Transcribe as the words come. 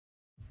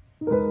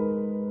For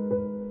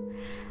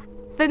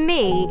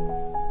me,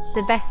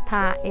 the best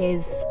part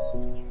is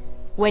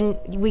when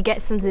we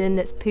get something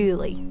that's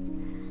poorly,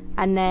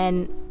 and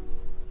then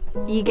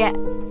you get,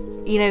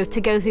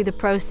 to go through the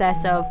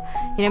process of,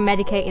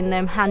 medicating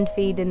them, hand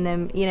feeding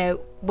them,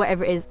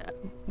 whatever it is.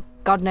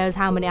 God knows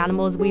how many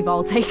animals we've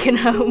all taken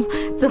home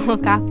to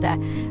look after.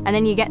 And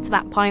then you get to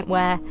that point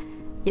where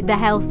they're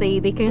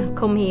healthy, they can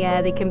come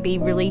here, they can be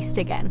released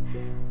again.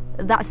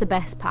 That's the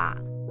best part.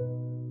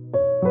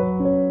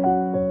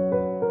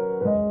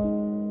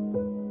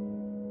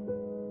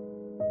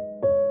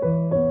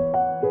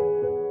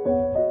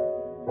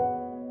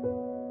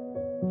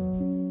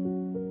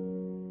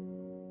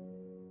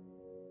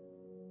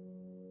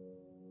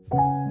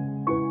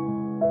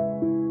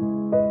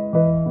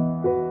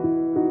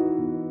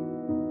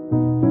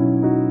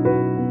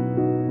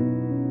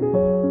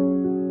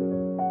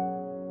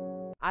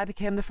 I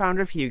became the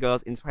founder of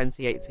Hugos in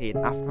 2018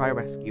 after I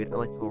rescued a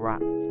little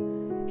rat.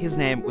 His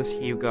name was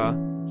Hugo.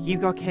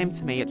 Hugo came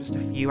to me at just a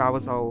few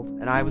hours old,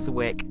 and I was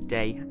awake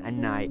day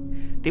and night.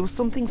 There was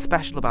something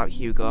special about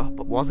Hugo,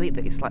 but was it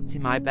that he slept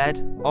in my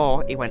bed,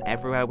 or he went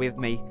everywhere with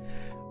me?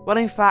 Well,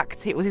 in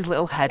fact, it was his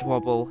little head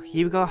wobble.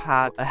 Hugo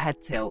had a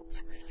head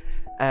tilt,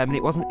 and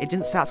it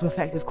didn't start to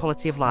affect his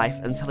quality of life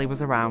until he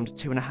was around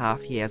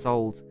 2.5 years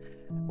old,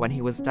 when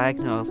he was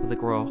diagnosed with a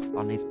growth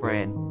on his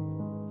brain.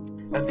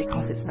 And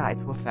because it started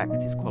to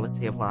affect his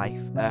quality of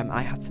life,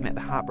 I had to make the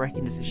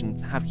heartbreaking decision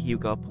to have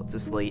Hugo put to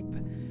sleep.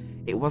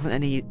 It wasn't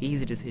an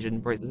easy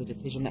decision, but it was a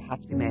decision that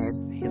had to be made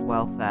for his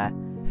welfare.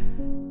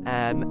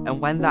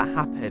 And when that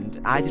happened,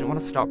 I didn't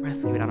want to stop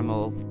rescuing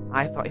animals.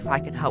 I thought, if I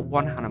can help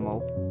one animal,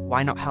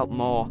 why not help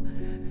more?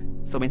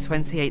 So in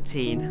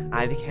 2018,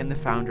 I became the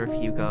founder of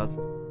Hugos,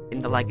 in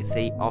the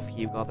legacy of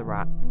Hugo the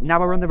rat.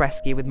 Now I run the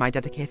rescue with my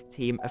dedicated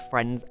team of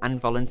friends and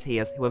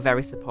volunteers who are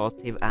very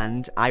supportive,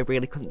 and I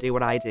really couldn't do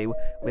what I do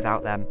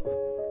without them.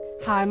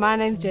 Hi, my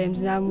name's James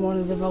and I'm one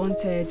of the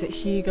volunteers at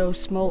Hugo's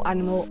Small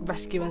Animal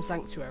Rescue and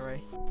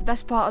Sanctuary. The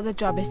best part of the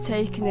job is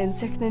taking in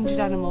sick and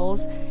injured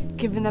animals,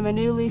 giving them a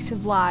new lease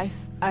of life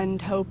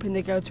and hoping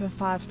they go to a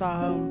 5-star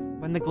home.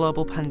 When the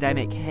global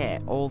pandemic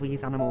hit, all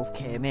these animals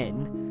came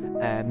in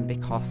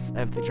because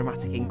of the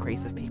dramatic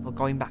increase of people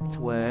going back to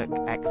work,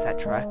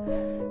 etc.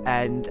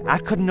 And I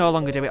could no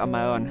longer do it on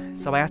my own,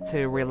 so I had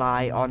to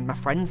rely on my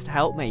friends to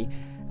help me.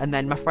 And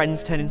then my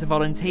friends turned into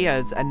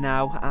volunteers, and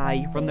now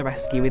I run the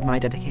rescue with my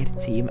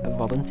dedicated team of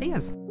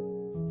volunteers.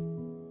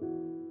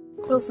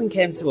 Quilson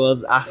came to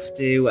us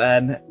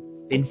after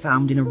being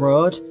found in a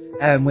road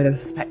with a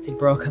suspected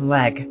broken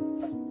leg,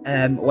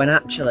 when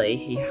actually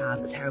he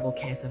has a terrible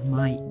case of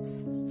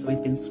mites. So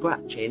he's been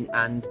scratching,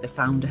 and the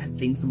founder had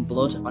seen some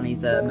blood on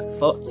his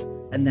foot,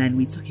 and then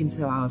we took him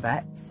to our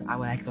vets,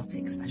 our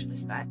exotic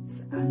specialist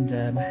vets, and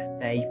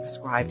they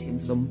prescribed him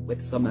some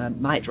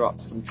mite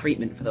drops, some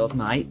treatment for those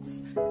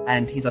mites,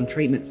 and he's on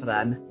treatment for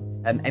them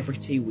every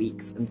 2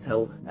 weeks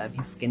until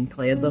his skin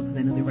clears up, and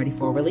then he'll be ready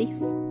for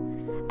release.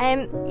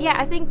 Yeah,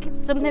 I think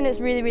something that's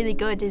really, really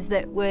good is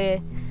that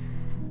we're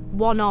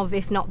one of,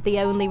 if not the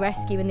only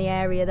rescue in the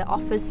area that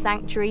offers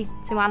sanctuary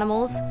to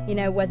animals,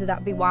 whether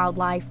that be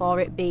wildlife or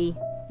it be,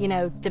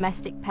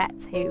 domestic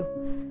pets who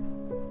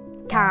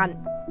can't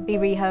be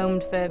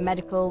rehomed for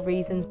medical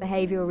reasons,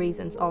 behavioural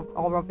reasons, or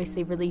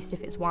obviously released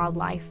if it's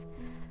wildlife.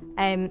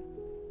 I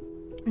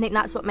think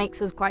that's what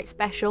makes us quite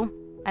special,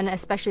 and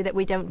especially that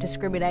we don't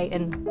discriminate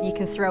and you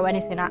can throw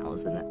anything at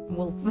us and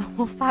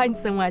we'll find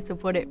somewhere to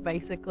put it,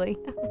 basically.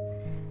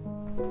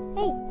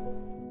 Hey!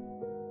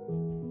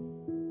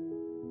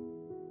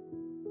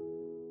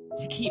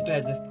 To keep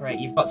birds of prey,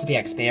 you've got to be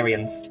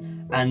experienced,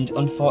 and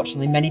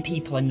unfortunately many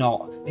people are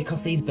not,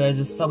 because these birds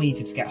are so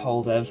easy to get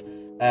hold of.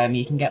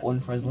 You can get one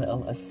for as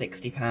little as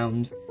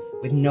 £60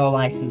 with no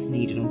licence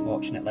needed,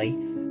 unfortunately.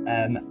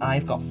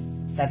 I've got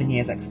 7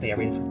 years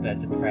experience with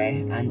birds of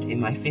prey, and in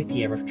my 5th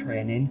year of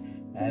training,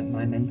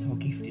 my mentor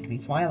gifted me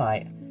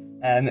Twilight.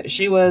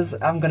 She was,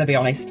 I'm going to be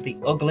honest, the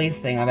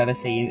ugliest thing I've ever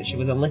seen. She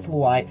was a little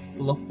white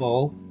fluff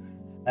ball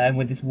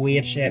with this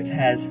weird shaped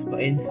head,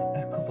 but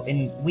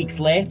in weeks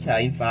later,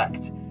 in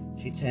fact,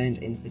 she turned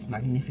into this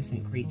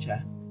magnificent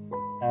creature.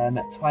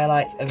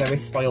 Twilight's a very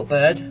spoilt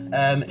bird.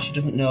 She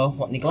doesn't know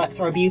what neglect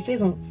or abuse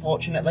is,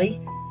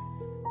 unfortunately.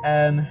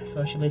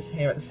 So she lives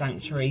here at the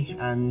sanctuary,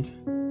 and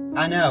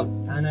I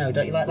know,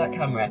 don't you like that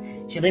camera?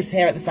 She lives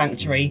here at the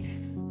sanctuary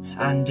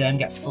and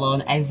gets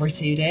flown every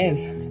 2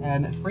 days,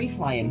 free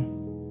flying.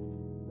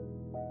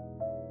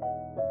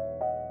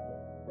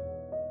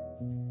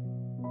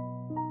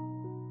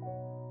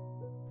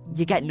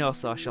 You get no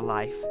social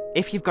life.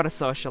 If you've got a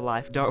social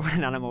life, don't run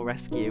an animal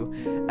rescue,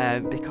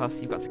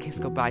 because you've got to kiss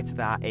goodbye to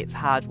that. It's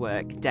hard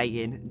work, day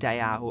in, day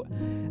out.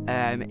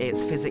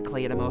 It's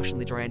physically and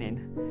emotionally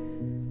draining.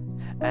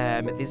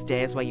 There's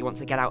days where you want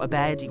to get out of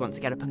bed, you want to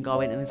get up and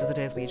go in, and there's other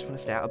days where you just want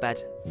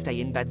to stay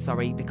in bed,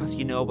 because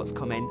you know what's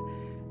coming.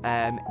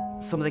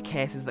 Some of the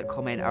cases that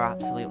come in are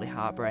absolutely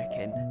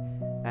heartbreaking.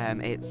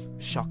 It's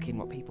shocking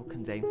what people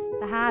can do.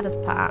 The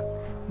hardest part,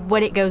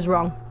 when it goes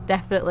wrong,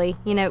 definitely.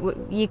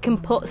 You can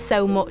put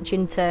so much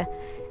into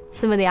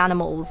some of the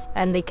animals,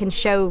 and they can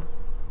show,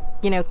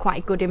 you know,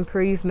 quite good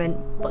improvement,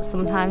 but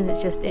sometimes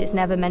it's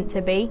never meant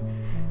to be.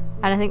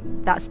 And I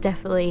think that's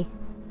definitely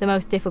the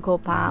most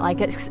difficult part,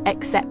 like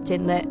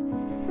accepting that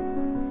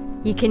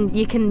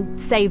you can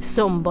save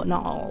some but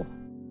not all.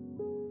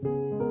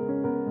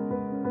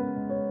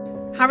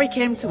 Harry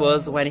came to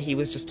us when he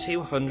was just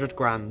 200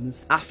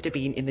 grams after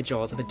being in the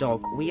jaws of a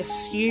dog. We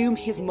assume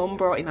his mum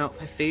brought him out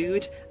for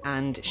food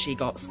and she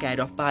got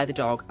scared off by the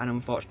dog and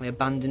unfortunately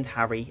abandoned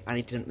Harry and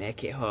he didn't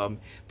make it home.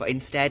 But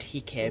instead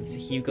he came to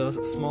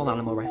Hugo's Small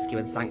Animal Rescue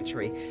and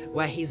Sanctuary,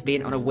 where he's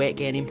been on a weight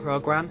gaining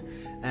programme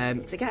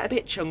to get a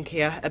bit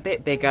chunkier, a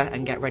bit bigger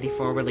and get ready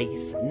for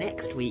release.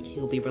 Next week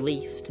he'll be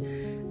released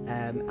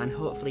and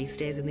hopefully he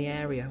stays in the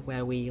area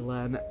where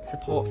we'll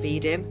support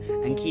feed him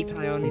and keep an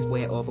eye on his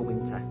weight over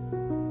winter.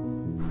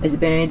 Has it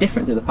been any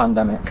different through the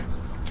pandemic?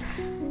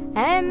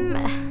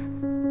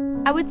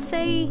 I would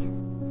say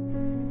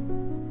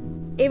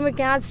in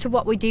regards to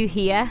what we do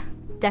here,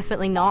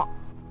 definitely not.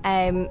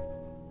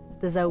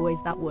 There's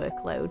always that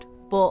workload,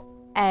 but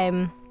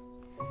I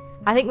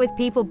think with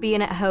people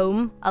being at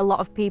home, a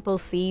lot of people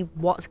see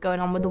what's going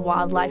on with the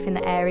wildlife in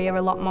the area a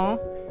lot more.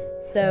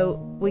 So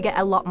we get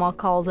a lot more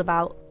calls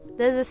about,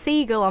 there's a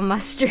seagull on my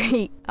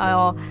street,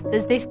 or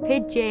there's this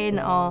pigeon,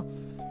 or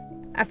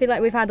I feel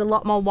like we've had a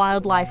lot more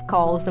wildlife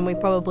calls than we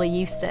probably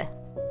used to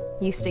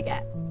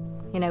get,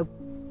 you know,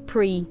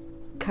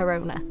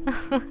 pre-corona.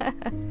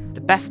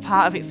 The best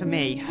part of it for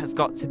me has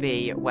got to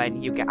be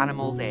when you get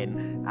animals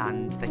in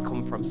and they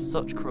come from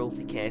such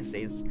cruelty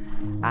cases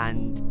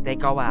and they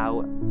go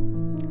out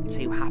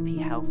to happy,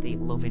 healthy,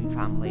 loving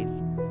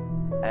families.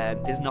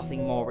 There's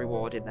nothing more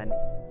rewarding than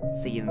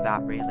seeing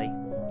that, really.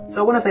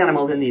 So one of the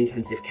animals in the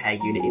intensive care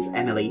unit is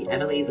Emily.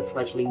 Emily is a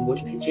fledgling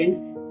wood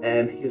pigeon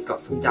who's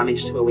got some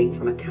damage to her wing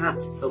from a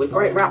cat. So we've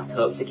got it wrapped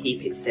up to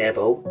keep it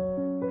stable.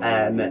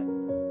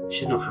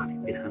 She's not happy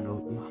with being handled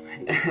at the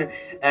moment.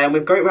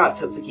 We've got it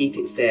wrapped up to keep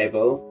it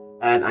stable.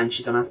 And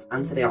she's on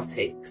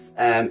antibiotics.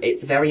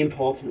 It's very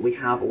important we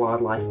have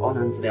wildlife on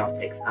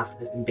antibiotics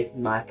after they've been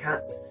bitten by a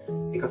cat,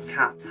 because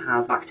cats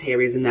have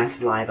bacteria in their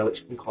saliva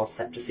which can cause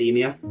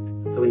septicemia.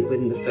 So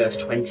within the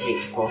first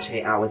 28 to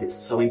 48 hours it's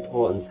so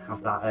important to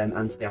have that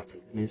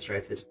antibiotic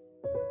administered.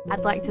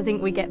 I'd like to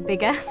think we get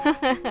bigger,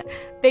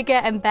 bigger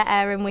and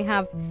better, and we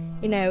have,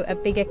 you know, a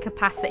bigger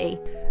capacity.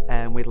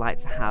 We'd like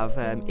to have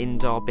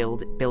indoor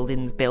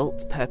buildings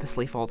built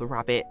purposely for the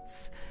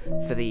rabbits,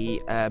 for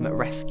the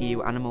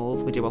rescue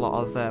animals. We do a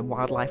lot of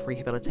wildlife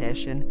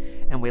rehabilitation,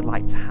 and we'd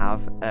like to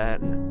have a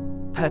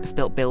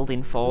purpose-built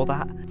building for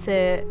that.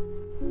 To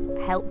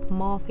help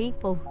more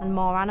people and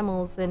more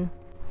animals, and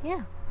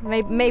yeah,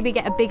 maybe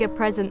get a bigger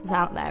presence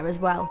out there as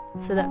well,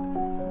 so that,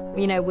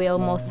 you know, we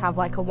almost have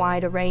like a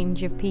wider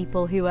range of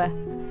people who are,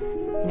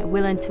 you know,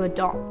 willing to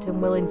adopt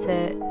and willing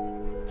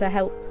to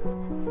help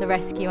the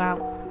rescue out.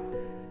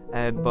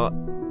 But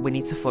we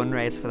need to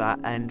fundraise for that,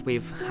 and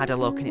we've had a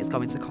look and it's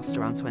going to cost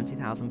around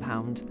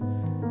 £20,000.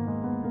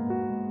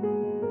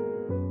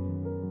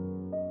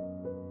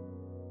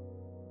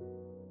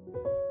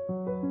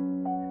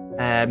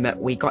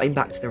 We got him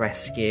back to the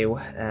rescue,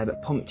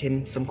 pumped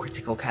him some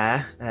critical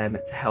care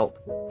to help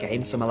get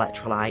him some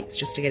electrolytes,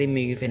 just to get him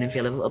moving and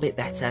feel a little bit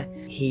better.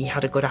 He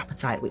had a good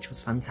appetite, which was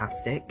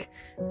fantastic.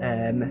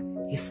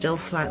 He's still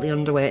slightly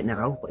underweight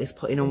now, but he's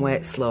putting on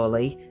weight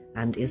slowly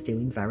and is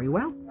doing very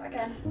well.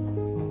 Again.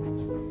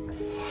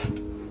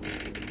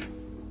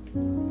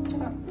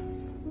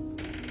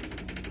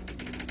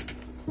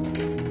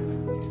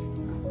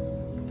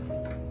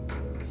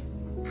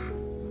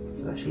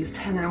 So she's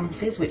 10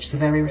 ounces, which is a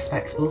very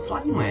respectable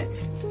flying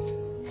weight.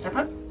 Step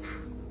up.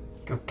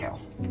 Good girl.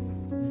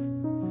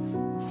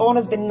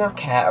 Fauna's been in our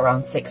care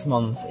around 6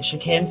 months. She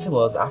came to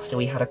us after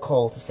we had a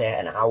call to say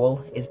an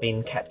owl is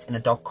being kept in a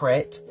dog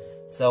crate.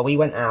 So we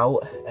went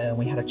out and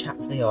we had a chat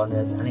to the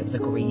owners, and it was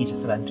agreed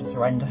for them to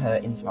surrender her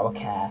into our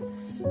care.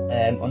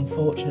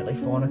 Unfortunately,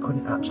 Fauna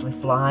couldn't actually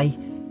fly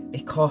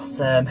because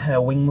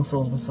her wing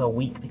muscles were so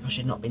weak, because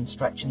she'd not been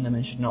stretching them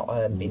and she'd not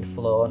been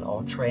flown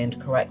or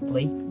trained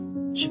correctly.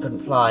 She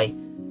couldn't fly.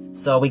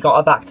 So we got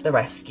her back to the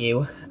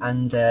rescue,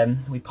 and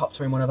we popped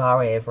her in one of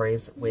our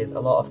aviaries with a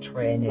lot of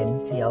training,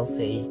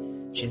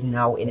 TLC. She's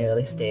now in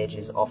early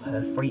stages of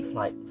her free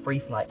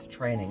flight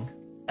training.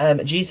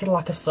 Due to the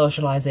lack of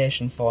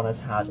socialisation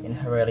Fauna's had in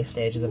her early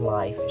stages of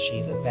life,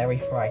 she's very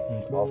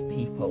frightened of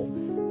people.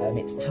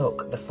 It's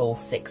took the full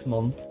 6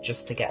 months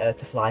just to get her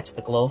to fly to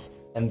the glove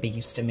and be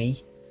used to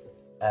me.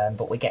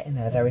 But we're getting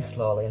there very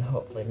slowly, and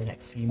hopefully in the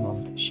next few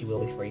months she will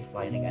be free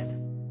flying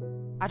again.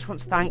 I just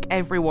want to thank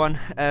every one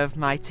of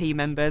my team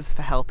members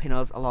for helping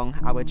us along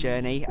our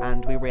journey,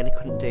 and we really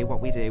couldn't do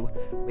what we do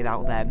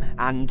without them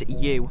and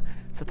you.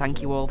 So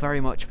thank you all very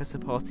much for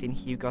supporting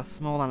Hugos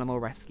Small Animal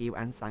Rescue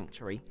and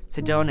Sanctuary.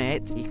 To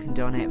donate, you can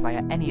donate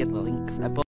via any of the links above.